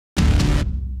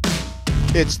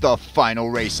It's the final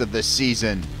race of the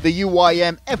season, the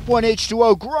UIM F1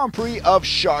 H2O Grand Prix of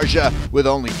Sharjah, with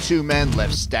only 2 men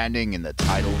left standing in the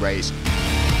title race.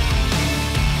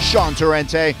 Sean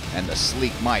Torrente and the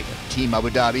sleek might of Team Abu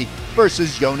Dhabi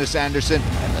versus Jonas Andersson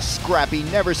and the scrappy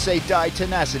never-say-die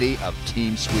tenacity of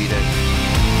Team Sweden.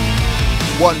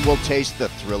 One will taste the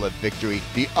thrill of victory,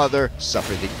 the other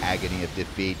suffer the agony of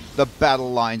defeat. The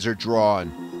battle lines are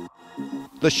drawn.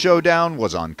 The showdown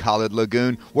was on Khalid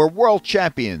Lagoon, where world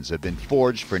champions have been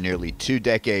forged for nearly 2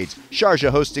 decades,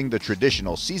 Sharjah hosting the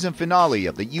traditional season finale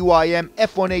of the UIM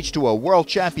F1 H2O World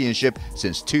Championship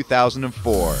since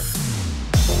 2004.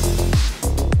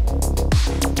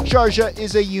 Sharjah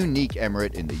is a unique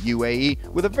emirate in the UAE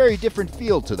with a very different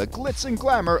feel to the glitz and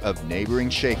glamour of neighboring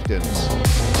sheikdoms.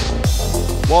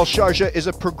 While Sharjah is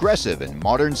a progressive and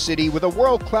modern city with a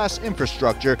world-class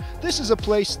infrastructure, this is a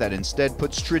place that instead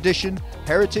puts tradition,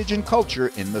 heritage and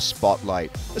culture in the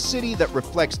spotlight. A city that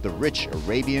reflects the rich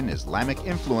Arabian Islamic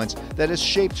influence that has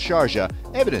shaped Sharjah,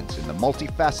 evident in the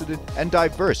multifaceted and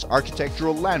diverse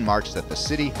architectural landmarks that the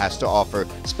city has to offer,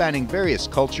 spanning various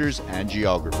cultures and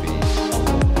geographies.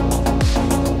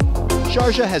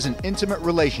 Sharjah has an intimate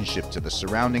relationship to the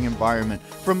surrounding environment,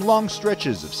 from long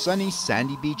stretches of sunny,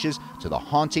 sandy beaches to the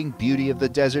haunting beauty of the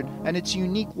desert and its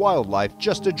unique wildlife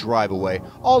just a drive away,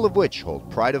 all of which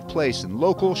hold pride of place in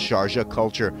local Sharjah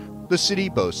culture. The city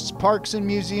boasts parks and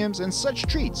museums and such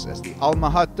treats as the Al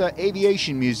Mahatta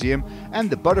Aviation Museum and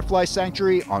the Butterfly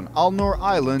Sanctuary on Al Noor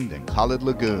Island and Khalid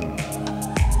Lagoon.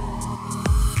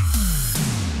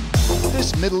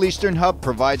 This Middle Eastern hub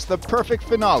provides the perfect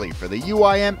finale for the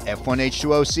UIM F1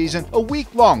 H2O season, a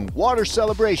week-long water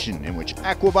celebration in which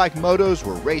aquabike motos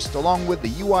were raced along with the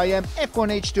UIM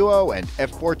F1 H2O and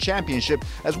F4 Championship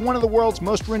as one of the world's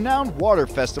most renowned water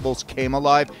festivals came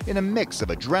alive in a mix of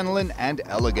adrenaline and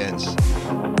elegance.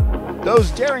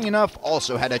 Those daring enough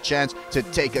also had a chance to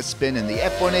take a spin in the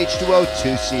F1 H2O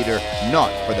 2-seater,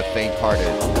 not for the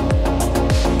faint-hearted.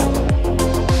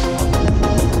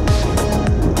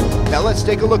 Now let's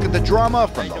take a look at the drama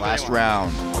from the last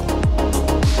round.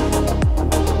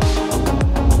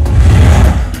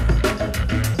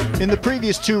 In the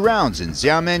previous 2 rounds in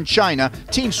Xiamen, China,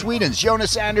 Team Sweden's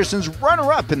Jonas Andersson's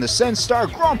runner-up in the Senstar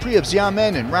Grand Prix of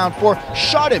Xiamen in round 4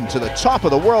 shot him to the top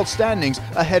of the world standings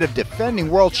ahead of defending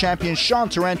world champion Sean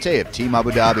Torrente of Team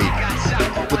Abu Dhabi.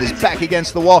 With his back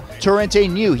against the wall, Torrente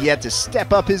knew he had to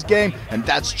step up his game, and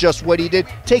that's just what he did,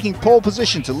 taking pole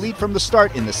position to lead from the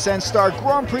start in the Senstar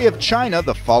Grand Prix of China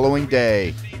the following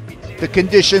day. The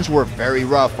conditions were very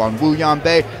rough on Wuyang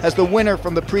Bay as the winner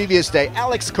from the previous day,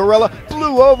 Alex Carella,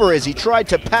 blew over as he tried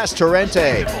to pass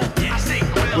Torrente.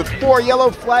 With 4 yellow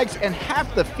flags and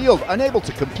half the field unable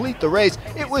to complete the race,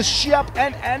 it was Schiap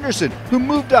and Andersson who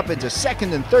moved up into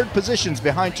 2nd and 3rd positions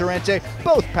behind Torrente,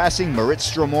 both passing Marit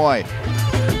Stromoy.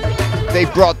 They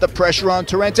brought the pressure on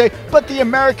Torrente, but the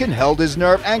American held his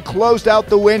nerve and closed out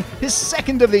the win, his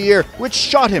 2nd of the year, which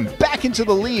shot him back into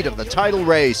the lead of the title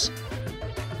race.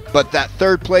 But that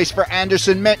 3rd place for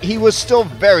Andersson meant he was still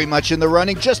very much in the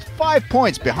running, just 5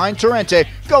 points behind Torrente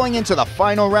going into the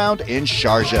final round in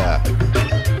Sharjah.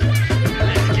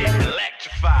 Let's get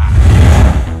electrified.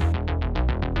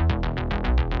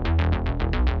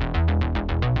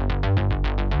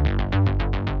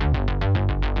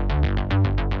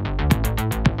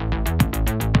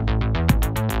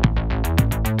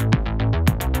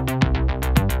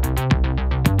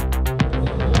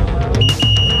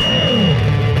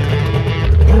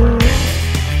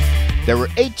 There were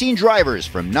 18 drivers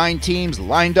from 9 teams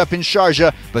lined up in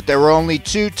Sharjah, but there were only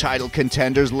 2 title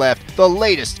contenders left, the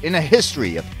latest in a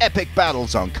history of epic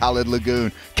battles on Khalid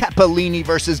Lagoon. Capellini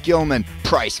versus Gilman,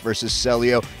 Price versus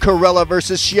Celio, Carella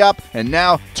versus Schiap, and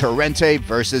now Torrente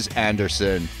versus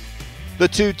Andersson. The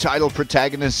 2 title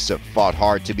protagonists have fought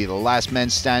hard to be the last men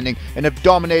standing and have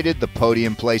dominated the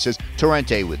podium places,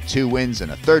 Torrente with 2 wins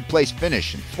and a 3rd place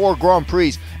finish in 4 Grand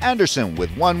Prix, Andersson with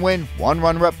 1 win, 1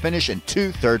 runner-up finish and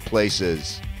 2 3rd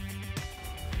places.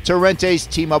 Torrente's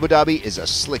Team Abu Dhabi is a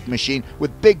slick machine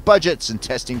with big budgets and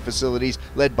testing facilities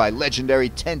led by legendary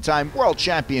 10-time world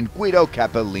champion Guido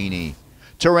Capellini.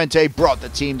 Torrente brought the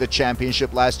team the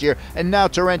championship last year, and now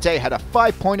Torrente had a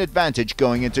 5-point advantage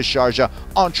going into Sharjah,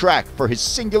 on track for his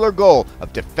singular goal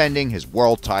of defending his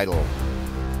world title.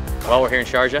 Well, we're here in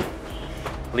Sharjah,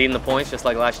 leading the points just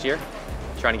like last year,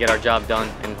 trying to get our job done,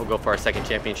 and we'll go for our 2nd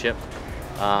championship.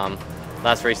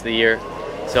 Last race of the year,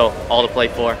 so all to play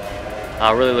for.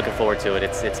 Really looking forward to it.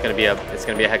 It's going to be a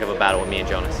heck of a battle with me and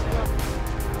Jonas.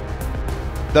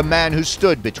 The man who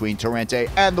stood between Torrente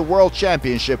and the World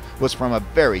Championship was from a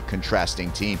very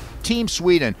contrasting team. Team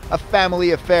Sweden, a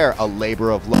family affair, a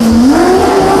labor of love.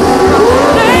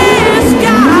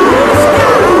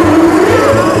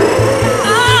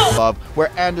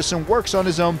 Where Anderson works on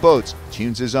his own boats,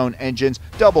 tunes his own engines,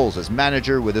 doubles as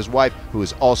manager with his wife, who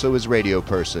is also his radio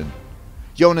person.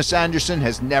 Jonas Andersson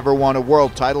has never won a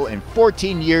world title in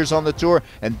 14 years on the tour,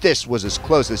 and this was as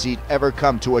close as he'd ever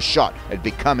come to a shot at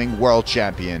becoming world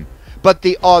champion. But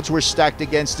the odds were stacked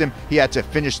against him. He had to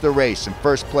finish the race in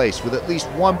first place with at least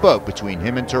one boat between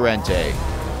him and Torrente.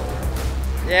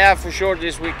 Yeah, for sure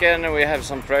this weekend we have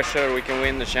some pressure. We can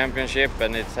win the championship,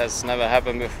 and it has never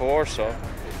happened before.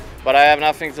 But I have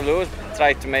nothing to lose.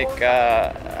 Try to make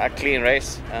a clean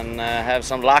race and have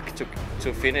some luck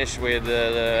to finish with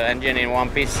the engine in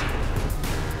one piece.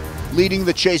 Leading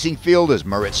the chasing field is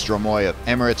Marit Stromoy of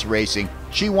Emirates Racing.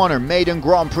 She won her maiden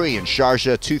Grand Prix in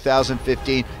Sharjah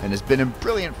 2015 and has been in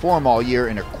brilliant form all year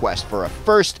in her quest for a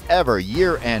first ever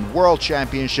year-end World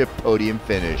Championship podium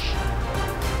finish.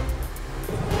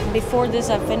 Before this,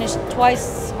 I finished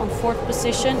twice on 4th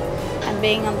position and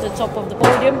being on the top of the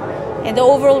podium. And the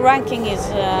overall ranking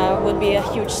would be a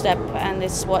huge step, and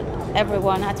it's what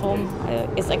everyone at home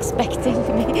is expecting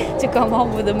me to come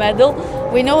home with a medal.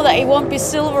 We know that it won't be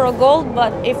silver or gold,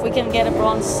 but if we can get a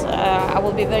bronze, I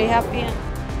will be very happy.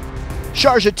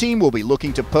 Sharjah team will be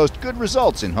looking to post good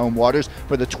results in home waters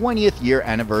for the 20th year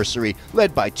anniversary,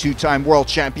 led by two-time world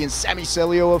champion Sami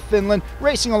Seljo of Finland,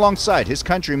 racing alongside his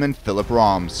countryman Philip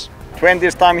Roms.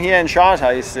 20th time here in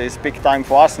Sharjah is big time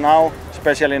for us now,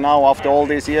 especially now after all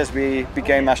these years we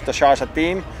became as the Sharjah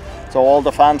team. So all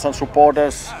the fans and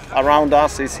supporters around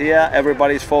us is here.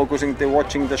 Everybody's focusing to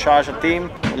watching the Sharjah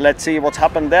team. Let's see what's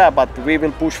happened there, but we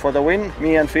will push for the win.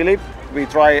 Me and Philip, we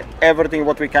try everything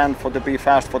what we can to be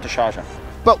fast for the Sharjah.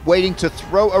 But waiting to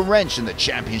throw a wrench in the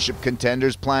championship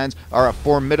contenders' plans are a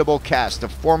formidable cast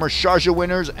of former Sharjah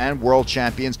winners and world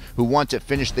champions who want to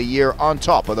finish the year on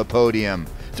top of the podium.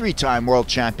 Three-time world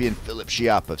champion Philipp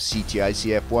Schiapp of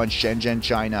CTIC F1 Shenzhen,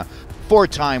 China.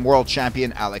 Four-time world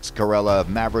champion Alex Carella of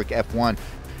Maverick F1.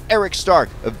 Eric Stark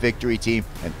of Victory Team,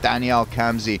 and Daniel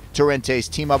Kamzi, Torrente's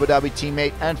Team Abu Dhabi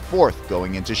teammate and fourth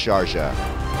going into Sharjah.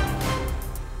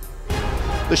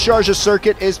 The Sharjah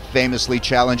circuit is famously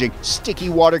challenging. Sticky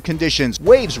water conditions,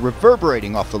 waves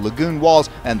reverberating off the lagoon walls,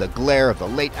 and the glare of the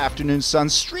late afternoon sun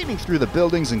streaming through the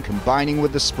buildings and combining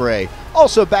with the spray.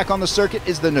 Also back on the circuit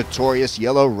is the notorious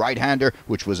yellow right-hander,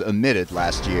 which was omitted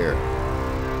last year.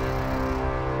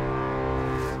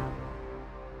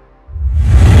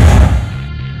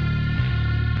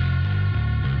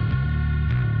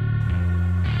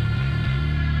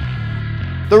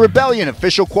 The Rebellion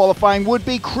official qualifying would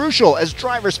be crucial as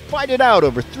drivers fight it out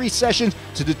over 3 sessions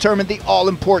to determine the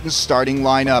all-important starting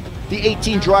lineup. The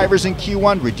 18 drivers in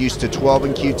Q1 reduced to 12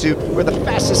 in Q2 were the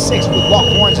fastest 6 with lock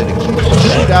horns and a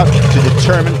Q4 shootout to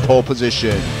determine pole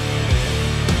position.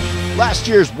 Last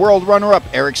year's world runner-up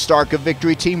Eric Stark of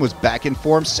Victory Team was back in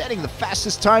form, setting the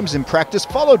fastest times in practice,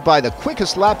 followed by the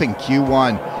quickest lap in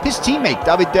Q1. His teammate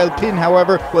David Delpin,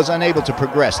 however, was unable to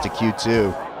progress to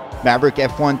Q2. Maverick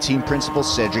F1 team principal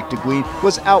Cedric De Guin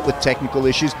was out with technical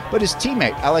issues, but his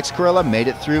teammate Alex Carella made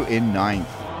it through in 9th.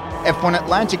 F1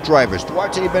 Atlantic drivers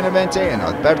Duarte Benavente and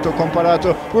Alberto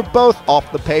Comparato were both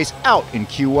off the pace out in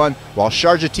Q1, while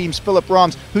Sharjah team's Philip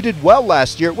Roms, who did well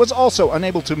last year, was also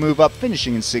unable to move up,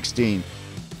 finishing in 16th.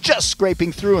 Just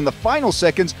scraping through in the final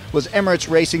seconds was Emirates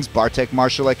Racing's Bartek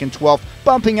Marszalek in 12th,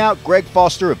 bumping out Greg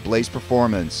Foster of Blaze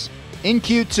Performance. In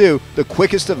Q2, the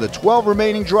quickest of the 12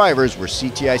 remaining drivers were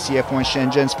CTIC F1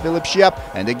 Shenzhen's Philipp Schiapp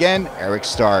and again Eric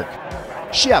Stark.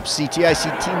 Schiapp's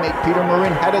CTIC teammate Peter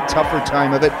Marin had a tougher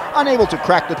time of it, unable to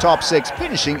crack the top 6,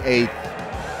 finishing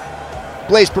 8th.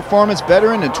 Blaze Performance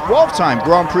veteran and 12-time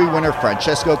Grand Prix winner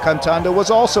Francesco Cantando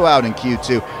was also out in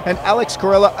Q2, and Alex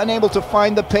Carella unable to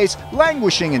find the pace,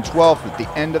 languishing in 12th at the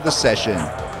end of the session.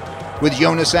 With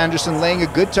Jonas Andersson laying a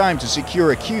good time to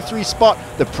secure a Q3 spot,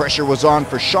 the pressure was on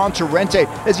for Sean Torrente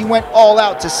as he went all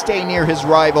out to stay near his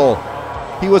rival.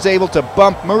 He was able to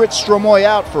bump Marit Stromoy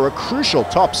out for a crucial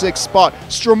top 6 spot,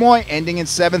 Stromoy ending in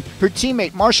 7th, her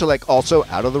teammate Marszalek also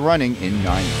out of the running in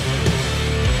 9th.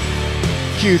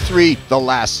 Q3, the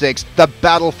last 6, the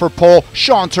battle for pole,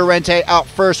 Sean Torrente out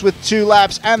first with 2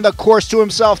 laps and the course to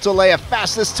himself to lay a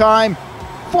fastest time.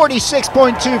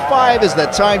 46.25 is the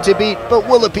time to beat, but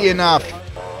will it be enough?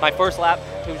 My first lap,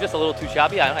 it was just a little too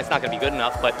choppy. It's not going to be good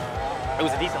enough, but it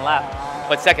was a decent lap.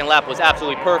 But second lap was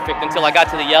absolutely perfect until I got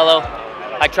to the yellow.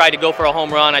 I tried to go for a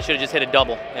home run. I should have just hit a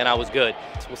double, and I was good.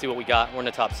 So we'll see what we got. We're in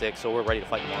the top 6, so we're ready to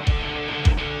fight tomorrow.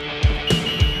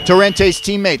 Torrente's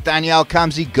teammate Thani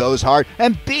Al-Khamzi goes hard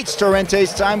and beats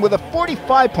Torrente's time with a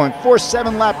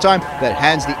 45.47 lap time that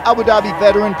hands the Abu Dhabi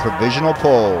veteran provisional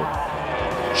pole.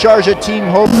 Sharjah team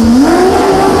hopes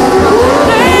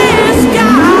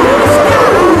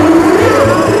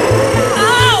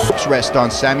rest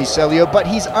on Sami Celio, but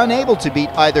he's unable to beat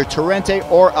either Torrente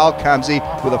or Al-Khamzi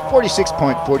with a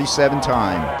 46.47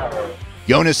 time.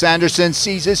 Jonas Andersson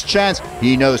sees his chance.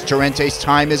 He knows Torrente's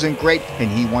time isn't great, and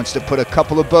he wants to put a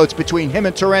couple of boats between him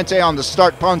and Torrente on the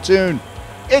start pontoon.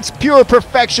 It's pure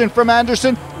perfection from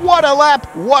Andersson. What a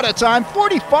lap, what a time,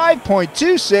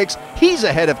 45.26. He's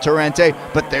ahead of Torrente,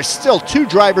 but there's still 2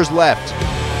 drivers left.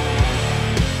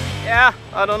 Yeah,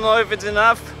 I don't know if it's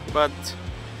enough, but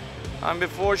I'm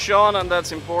before Chaine, and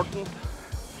that's important.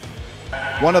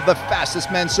 One of the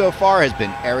fastest men so far has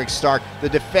been Eric Stark, the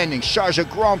defending Sharjah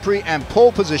Grand Prix and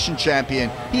pole position champion.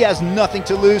 He has nothing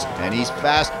to lose, and he's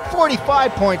fast,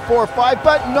 45.45,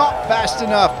 but not fast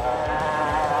enough.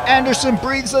 Andersson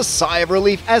breathes a sigh of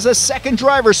relief as a second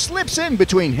driver slips in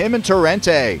between him and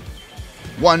Torrente.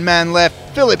 One man left,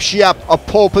 Philippe Chiappe, a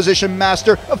pole position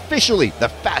master, officially the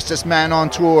fastest man on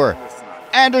tour.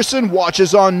 Andersson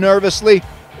watches on nervously.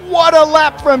 What a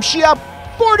lap from Chiappe!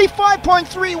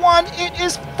 45.31, it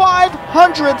is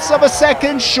 0.05 of a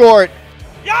second short.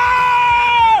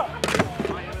 Yeah!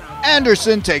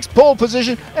 Andersson takes pole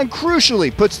position and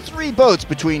crucially puts 3 boats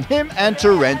between him and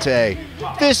Torrente.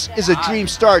 This is a dream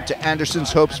start to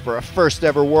Andersson's hopes for a first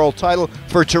ever world title.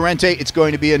 For Torrente, it's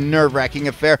going to be a nerve-wracking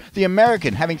affair, the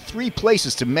American having 3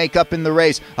 places to make up in the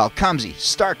race. Al-Khamzi,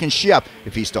 Stark and Chiappe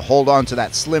if he's to hold on to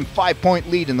that slim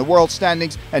 5-point lead in the world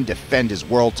standings and defend his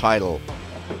world title.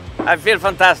 I feel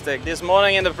fantastic. This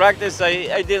morning in the practice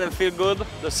I didn't feel good.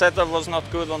 The setup was not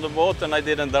good on the boat and I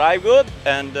didn't drive good.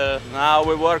 And now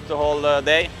we worked the whole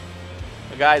day.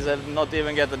 The guys did not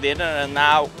even get the dinner, and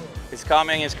now it's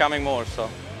coming more. So,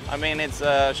 I mean, it's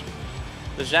the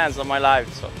chance of my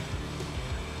life, so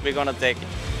we're gonna take it.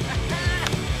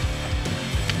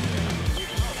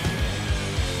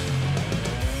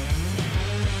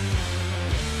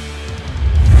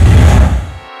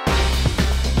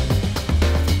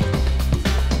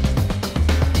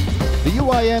 The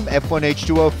UIM F1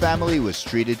 H2O family was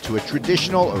treated to a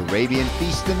traditional Arabian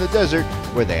feast in the desert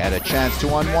where they had a chance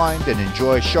to unwind and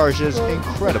enjoy Sharjah's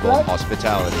incredible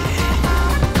hospitality.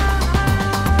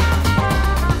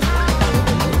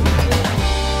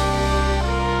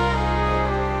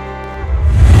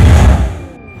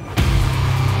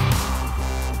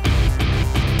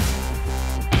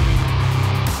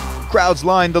 Crowds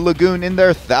lined the lagoon in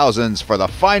their thousands for the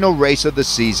final race of the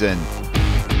season.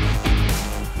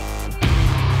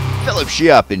 Philippe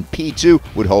Chiappe in P2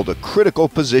 would hold a critical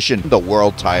position in the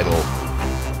world title.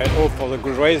 I hope for the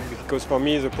good race, because for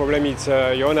me the problem is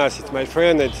Jonas, it's my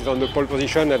friend, it's on the pole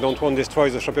position. I don't want to destroy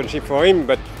the championship for him,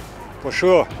 but for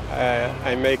sure I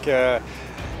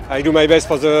do my best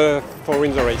for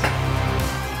win the race.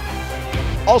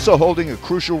 Also holding a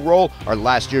crucial role are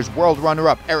last year's world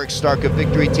runner-up Eric Stark of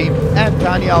Victory Team and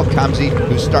Thani Al-Khamzi,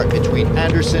 who start between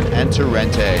Andersson and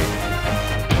Torrente.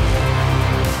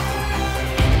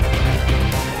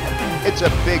 It's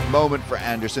a big moment for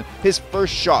Andersson, his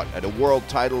first shot at a world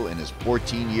title in his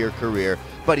 14-year career,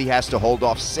 but he has to hold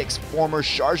off 6 former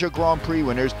Sharjah Grand Prix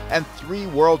winners and 3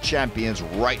 world champions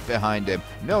right behind him.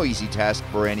 No easy task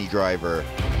for any driver.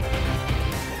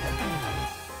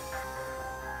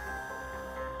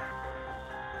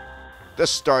 The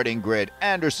starting grid,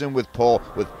 Andersson with pole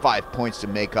with 5 points to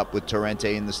make up with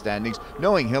Torrente in the standings,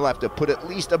 knowing he'll have to put at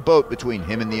least a boat between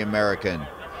him and the American.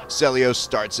 Celio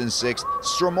starts in 6th,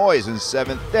 Stromoy is in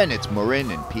 7th, then it's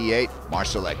Morin in P8,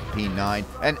 Marsalek P9,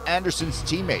 and Andersson's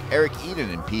teammate Eric Eden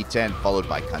in P10, followed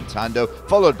by Cantando,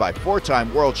 followed by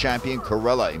 4-time world champion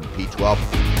Corella in P12.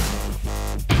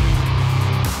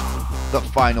 The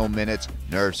final minutes,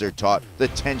 nerves are taut, the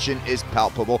tension is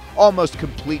palpable, almost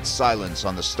complete silence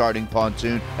on the starting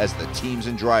pontoon as the teams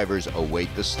and drivers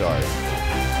await the start.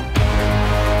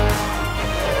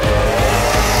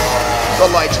 The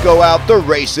lights go out, the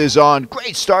race is on.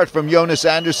 Great start from Jonas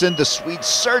Andersson, the Swede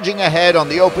surging ahead on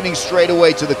the opening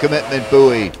straightaway to the commitment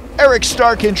buoy. Eric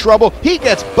Stark in trouble, he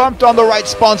gets bumped on the right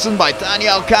sponson by Thani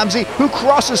Al-Khamzi, who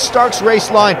crosses Stark's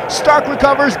race line. Stark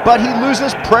recovers, but he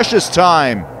loses precious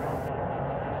time.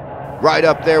 Right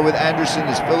up there with Andersson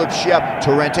is Philippe Chiappe.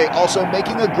 Torrente also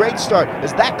making a great start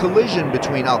as that collision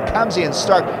between Al-Khamzi and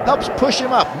Stark helps push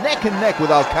him up neck and neck with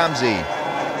Al-Khamzi.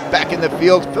 Back in the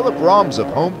field, Philip Roms of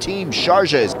home team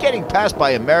Sharjah is getting passed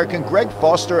by American Greg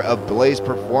Foster of Blaze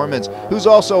Performance, who's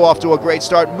also off to a great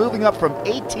start, moving up from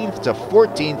 18th to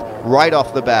 14th right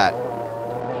off the bat.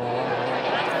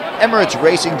 Emirates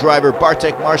Racing driver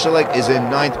Bartek Marszalek is in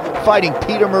 9th, fighting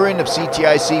Peter Marin of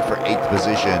CTIC for 8th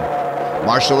position.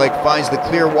 Marszalek finds the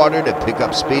clear water to pick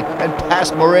up speed and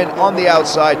pass Marin on the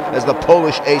outside as the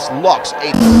Polish ace locks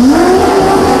 8th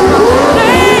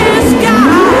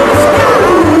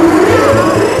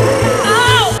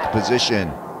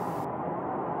position.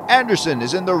 Anderson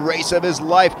is in the race of his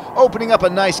life, opening up a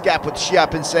nice gap with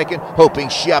Schiap in second, hoping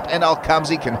Schiap and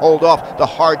Al-Khamzi can hold off the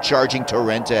hard-charging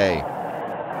Torrente.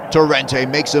 Torrente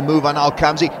makes a move on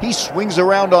Al-Khamzi. He swings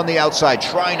around on the outside,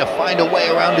 trying to find a way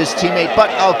around his teammate, but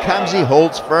Al-Khamzi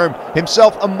holds firm.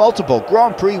 Himself a multiple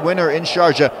Grand Prix winner in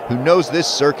Sharjah, who knows this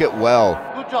circuit well.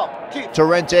 Good job. Keep.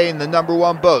 Torrente in the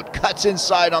 #1 boat, cuts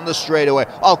inside on the straightaway.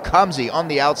 Al-Khamzi on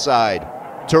the outside.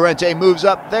 Torrente moves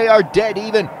up, they are dead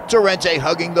even. Torrente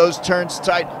hugging those turns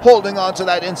tight, holding on to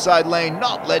that inside lane,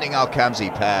 not letting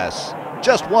Al-Khamzi pass.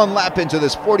 Just one lap into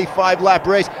this 45-lap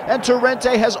race, and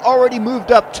Torrente has already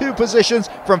moved up 2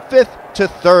 positions from 5th to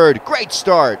 3rd. Great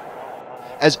start.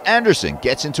 As Anderson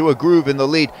gets into a groove in the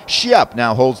lead, Schiap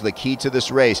now holds the key to this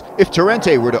race. If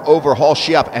Torrente were to overhaul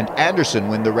Schiap and Anderson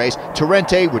win the race,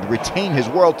 Torrente would retain his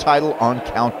world title on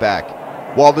countback.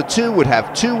 While the two would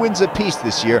have 2 wins apiece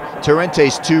this year,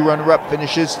 Torrente's 2 runner-up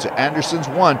finishes to Anderson's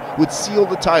 1 would seal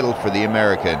the title for the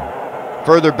American.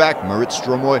 Further back, Marit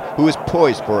Stromoy, who is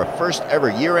poised for a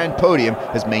first-ever year-end podium,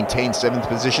 has maintained 7th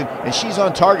position, and she's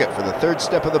on target for the 3rd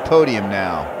step of the podium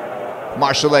now.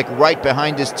 Marszalek right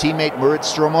behind his teammate Marit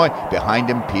Stromoy, behind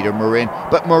him Peter Marin,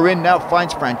 but Marin now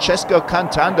finds Francesco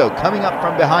Cantando coming up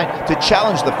from behind to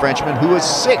challenge the Frenchman, who is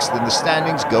 6th in the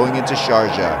standings going into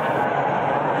Sharjah.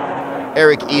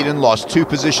 Eric Eden lost 2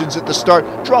 positions at the start,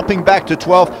 dropping back to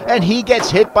 12th, and he gets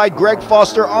hit by Greg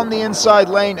Foster on the inside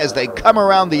lane as they come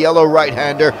around the yellow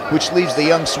right-hander, which leaves the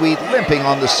young Swede limping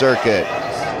on the circuit.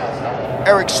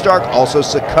 Eric Stark also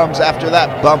succumbs after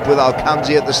that bump with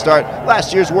Al-Khamzi at the start.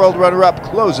 Last year's world runner-up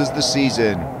closes the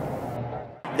season.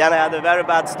 Then I had a very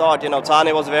bad start.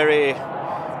 Tani was very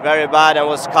bad and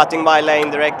was cutting my lane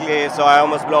directly, so I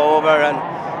almost blew over, and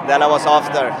then I was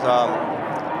after.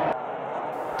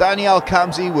 Dani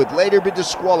Al-Khamzi would later be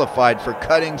disqualified for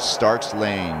cutting Stark's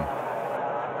lane.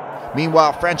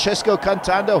 Meanwhile, Francesco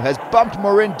Cantando has bumped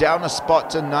Marin down a spot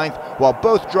to 9th, while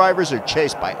both drivers are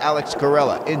chased by Alex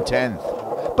Corella in 10th.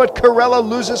 But Corella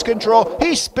loses control,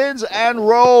 he spins and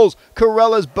rolls.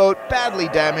 Corella's boat badly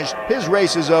damaged, his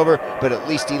race is over, but at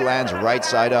least he lands right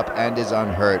side up and is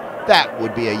unhurt. That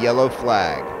would be a yellow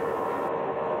flag.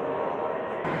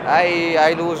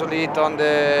 I lose lead on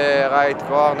the right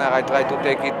corner, I try to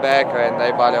take it back and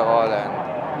I ballerol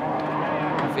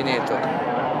and finito.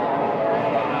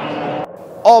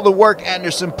 All the work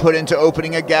Anderson put into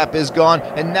opening a gap is gone,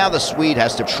 and now the Swede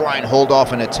has to try and hold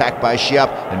off an attack by Schiap,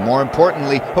 and more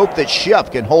importantly, hope that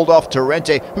Schiap can hold off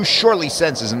Torrente, who surely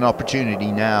senses an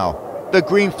opportunity now. The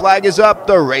green flag is up,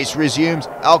 the race resumes.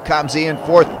 Al-Khamzi in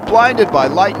 4th, blinded by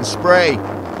light and spray.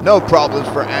 No problems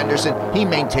for Anderson, he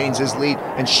maintains his lead,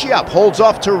 and Schiap holds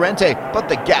off Torrente, but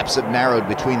the gaps have narrowed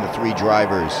between the 3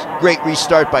 drivers. Great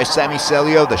restart by Sami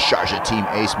Celio, the Sharjah team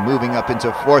ace, moving up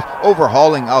into 4th,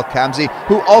 overhauling Al-Khamzi,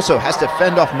 who also has to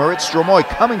fend off Marit Stromoy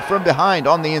coming from behind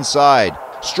on the inside.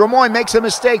 Stromoy makes a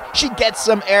mistake, she gets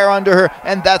some air under her,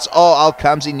 and that's all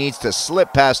Al-Khamzi needs to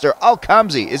slip past her.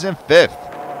 Al-Khamzi is in 5th.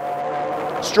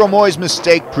 Stromoy's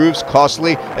mistake proves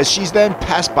costly as she's then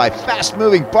passed by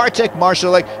fast-moving Bartek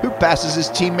Marszalek, who passes his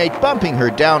teammate, bumping her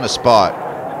down a spot.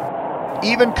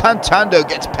 Even Cantando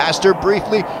gets past her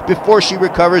briefly before she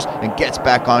recovers and gets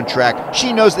back on track.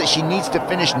 She knows that she needs to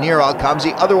finish near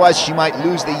Al-Khamzi, otherwise she might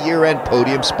lose the year-end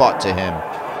podium spot to him.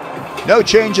 No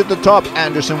change at the top,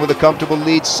 Anderson with a comfortable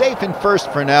lead, safe in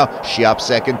 1st for now. Schiap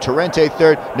 2nd, Torrente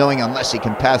 3rd, knowing unless he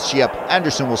can pass Schiap,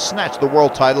 Anderson will snatch the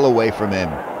world title away from him.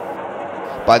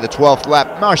 By the 12th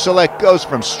lap, Marszalek goes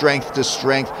from strength to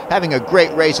strength, having a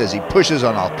great race as he pushes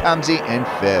on Al-Khamzi in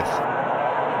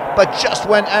 5th. But just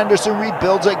when Anderson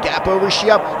rebuilds a gap over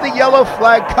Schiap, the yellow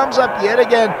flag comes up yet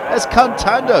again as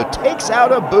Cantando takes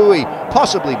out a buoy,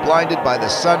 possibly blinded by the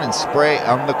sun and spray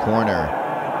on the corner.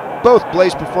 Both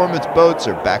Blaze Performance boats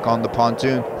are back on the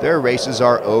pontoon. Their races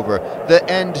are over. The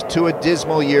end to a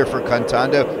dismal year for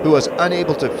Cantando, who was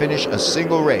unable to finish a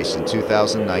single race in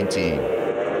 2019.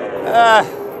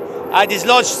 I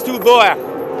dislodged 2 boa,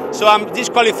 so I'm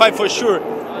disqualified for sure.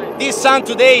 This sun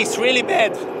today is really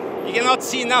bad. You cannot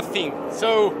see nothing.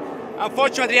 So,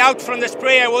 unfortunately, out from the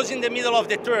spray, I was in the middle of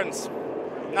the turns.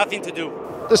 Nothing to do.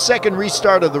 The second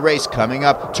restart of the race coming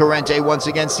up. Torrente once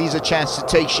again sees a chance to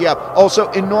take Schiap. Also,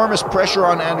 enormous pressure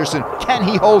on Anderson. Can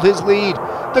he hold his lead?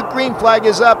 The green flag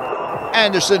is up.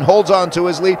 Anderson holds on to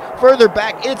his lead. Further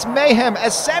back, it's mayhem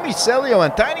as Sami Celio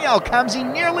and Tiny Al-Khamzi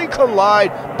nearly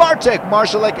collide. Bartek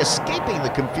Marszalek escaping the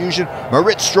confusion.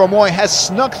 Marit Stromoy has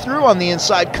snuck through on the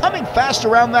inside, coming fast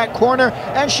around that corner,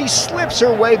 and she slips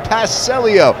her way past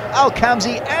Celio,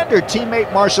 Al-Khamzi, and her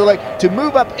teammate Marszalek to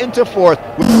move up into fourth.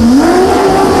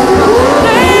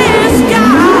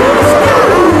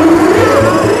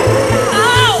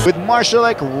 With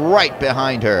Marszalek right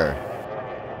behind her.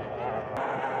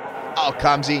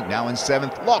 Al-Khamzi, now in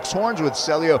seventh, locks horns with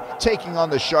Celio, taking on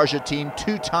the Sharjah team,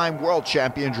 two-time world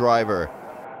champion driver.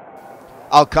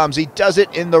 Al-Khamzi does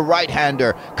it in the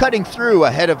right-hander, cutting through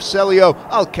ahead of Celio.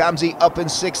 Al-Khamzi up in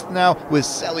sixth now, with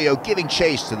Celio giving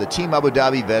chase to the Team Abu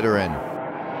Dhabi veteran.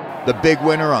 The big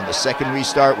winner on the second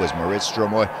restart was Marit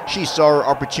Stromoy. She saw her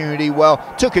opportunity well,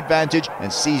 took advantage,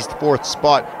 and seized fourth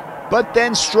spot. But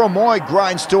then Stromoy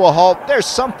grinds to a halt. There's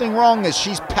something wrong as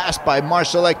she's passed by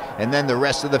Marszalek, and then the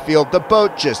rest of the field, the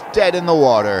boat just dead in the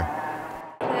water.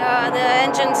 Yeah, the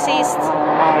engine seized. So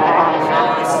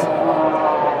it's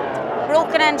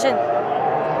broken engine.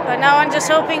 But now I'm just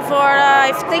hoping for,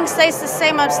 if things stays the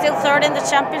same, I'm still third in the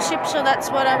championship, so that's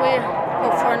what I will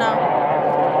hope for now.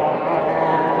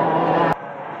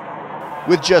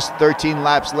 With just 13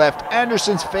 laps left,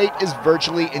 Anderson's fate is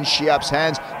virtually in Schiap's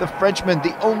hands. The Frenchman,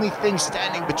 the only thing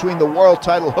standing between the world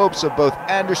title hopes of both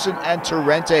Anderson and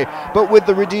Torrente. But with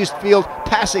the reduced field,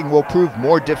 passing will prove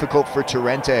more difficult for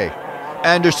Torrente.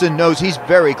 Anderson knows he's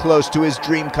very close to his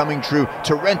dream coming true.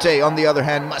 Torrente, on the other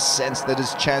hand, must sense that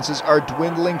his chances are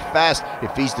dwindling fast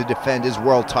if he's to defend his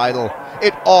world title.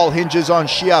 It all hinges on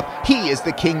Schiap. He is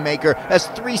the kingmaker as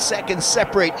 3 seconds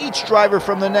separate each driver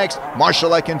from the next.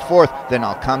 Marszalek in fourth, then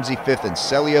Al-Khamzi fifth and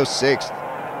Celio sixth.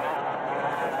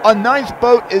 A ninth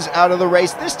boat is out of the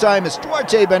race. This time it's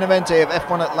Duarte Benavente of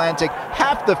F1 Atlantic.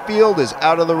 Half the field is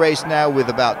out of the race now with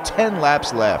about 10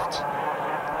 laps left.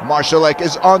 Marszalek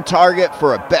is on target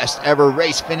for a best ever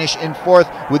race finish in fourth,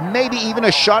 with maybe even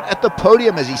a shot at the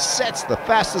podium as he sets the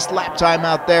fastest lap time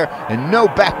out there and no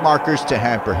back markers to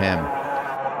hamper him.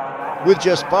 With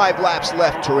just 5 laps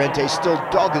left, Torrente still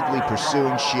doggedly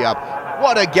pursuing Schiap.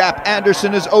 What a gap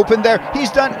Anderson has opened there. He's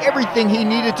done everything he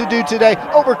needed to do today,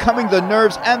 overcoming the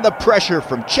nerves and the pressure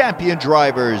from champion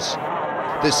drivers.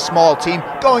 This small team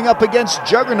going up against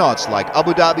juggernauts like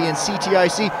Abu Dhabi and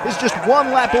CTIC is just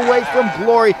 1 lap away from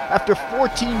glory after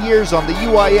 14 years on the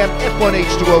UIM F1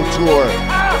 H2O Tour.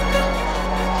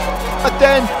 But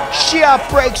then Schiap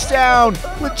breaks down.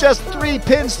 With just 3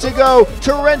 pins to go,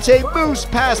 Torrente moves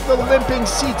past the limping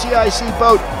CTIC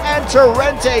boat, and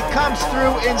Torrente comes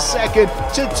through in second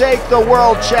to take the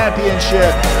World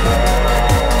Championship.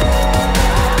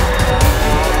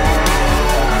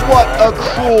 What a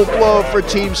cruel blow for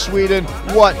Team Sweden.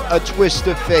 What a twist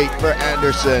of fate for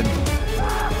Anderson.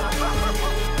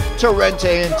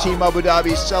 Torrente and Team Abu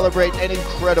Dhabi celebrate an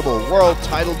incredible world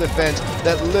title defense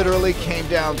that literally came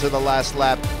down to the last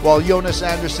lap, while Jonas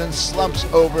Andersson slumps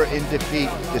over in defeat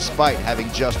despite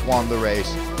having just won the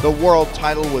race. The world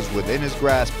title was within his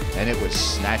grasp and it was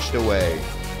snatched away.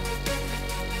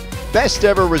 Best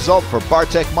ever result for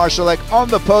Bartek Marszalek on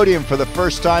the podium for the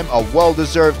first time, a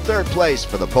well-deserved 3rd place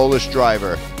for the Polish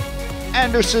driver.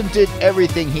 Anderson did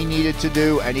everything he needed to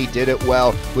do, and he did it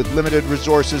well, with limited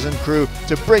resources and crew,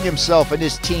 to bring himself and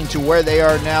his team to where they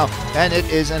are now, and it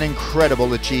is an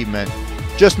incredible achievement.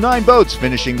 Just 9 boats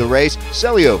finishing the race.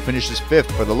 Celio finishes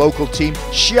 5th for the local team.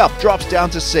 Schiap drops down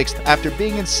to 6th after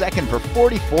being in 2nd for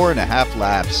 44.5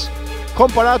 laps.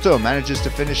 Comparato manages to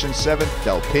finish in 7th,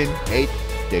 Delpin 8th,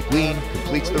 De Guin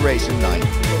completes the race in 9th.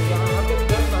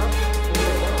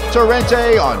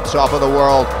 Torrente on top of the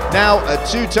world, now a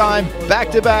 2-time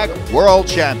back-to-back world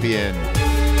champion.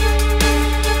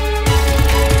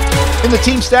 In the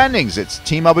team standings, it's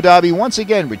Team Abu Dhabi once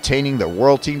again retaining their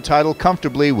world team title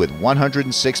comfortably with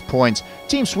 106 points.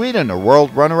 Team Sweden a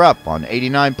world runner-up on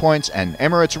 89 points, and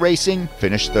Emirates Racing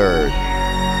finished 3rd.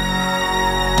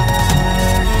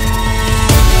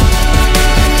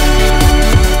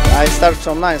 I started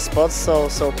from 9th spot,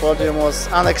 so podium was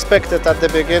unexpected at the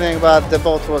beginning, but the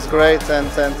boat was great, and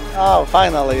oh,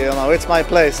 finally, you know, it's my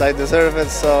place. I deserve it,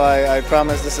 so I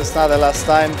promise this is not the last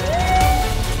time.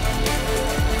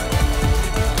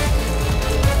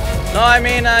 No, I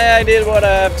mean, I did what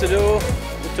I have to do.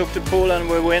 We took the pool and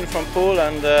we win from pool,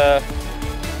 and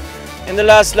in the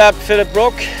last lap, Philip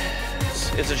broke.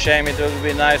 It's a shame. It would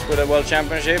be nice with a world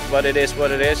championship, but it is what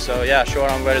it is. So yeah, sure,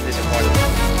 I'm very disappointed.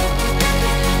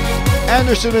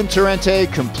 Anderson and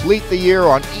Torrente complete the year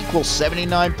on equal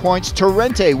 79 points.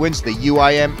 Torrente wins the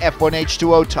UIM F1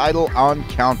 H2O title on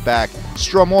countback.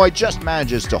 Stromoy just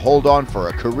manages to hold on for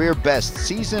a career-best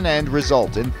season-end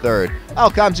result in third.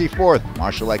 Alkamzi fourth,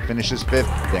 Marshalek finishes fifth,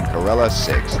 then Carella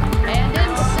sixth.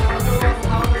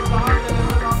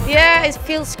 Yeah, it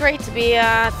feels great to be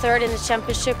third in the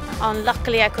championship.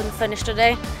 Luckily, I couldn't finish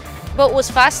today. Boat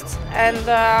was fast, and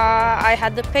I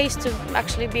had the pace to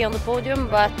actually be on the podium,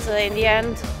 but in the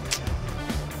end...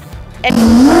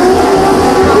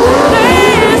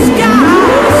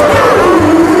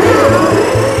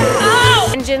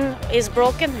 Engine is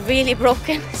broken, really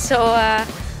broken, so...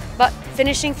 but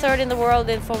finishing third in the world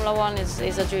in Formula 1 is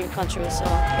a dream come true, so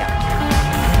yeah.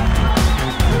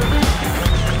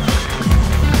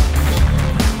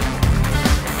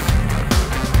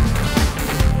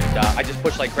 I just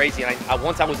pushed like crazy, and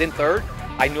once I was in third,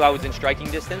 I knew I was in striking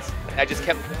distance. I just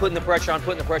kept putting the pressure on,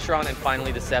 and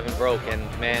finally the 7 broke, and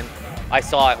man, I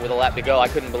saw it with a lap to go. I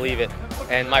couldn't believe it,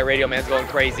 and my radio man's going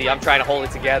crazy. I'm trying to hold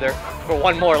it together for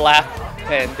one more lap,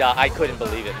 and I couldn't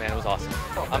believe it, man. It was awesome.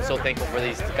 I'm so thankful for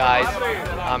these guys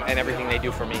and everything they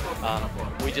do for me.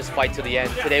 We just fight to the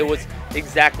end. Today was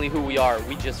exactly who we are.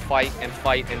 We just fight and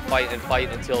fight and fight and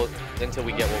fight until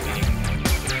we get what we need.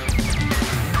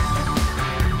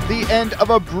 The end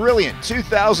of a brilliant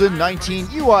 2019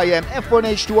 UIM F1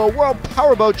 H2O World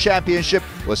Powerboat Championship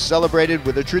was celebrated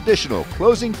with a traditional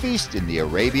closing feast in the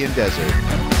Arabian Desert.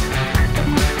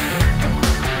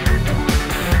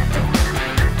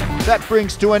 That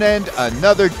brings to an end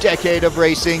another decade of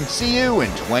racing. See you in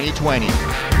 2020.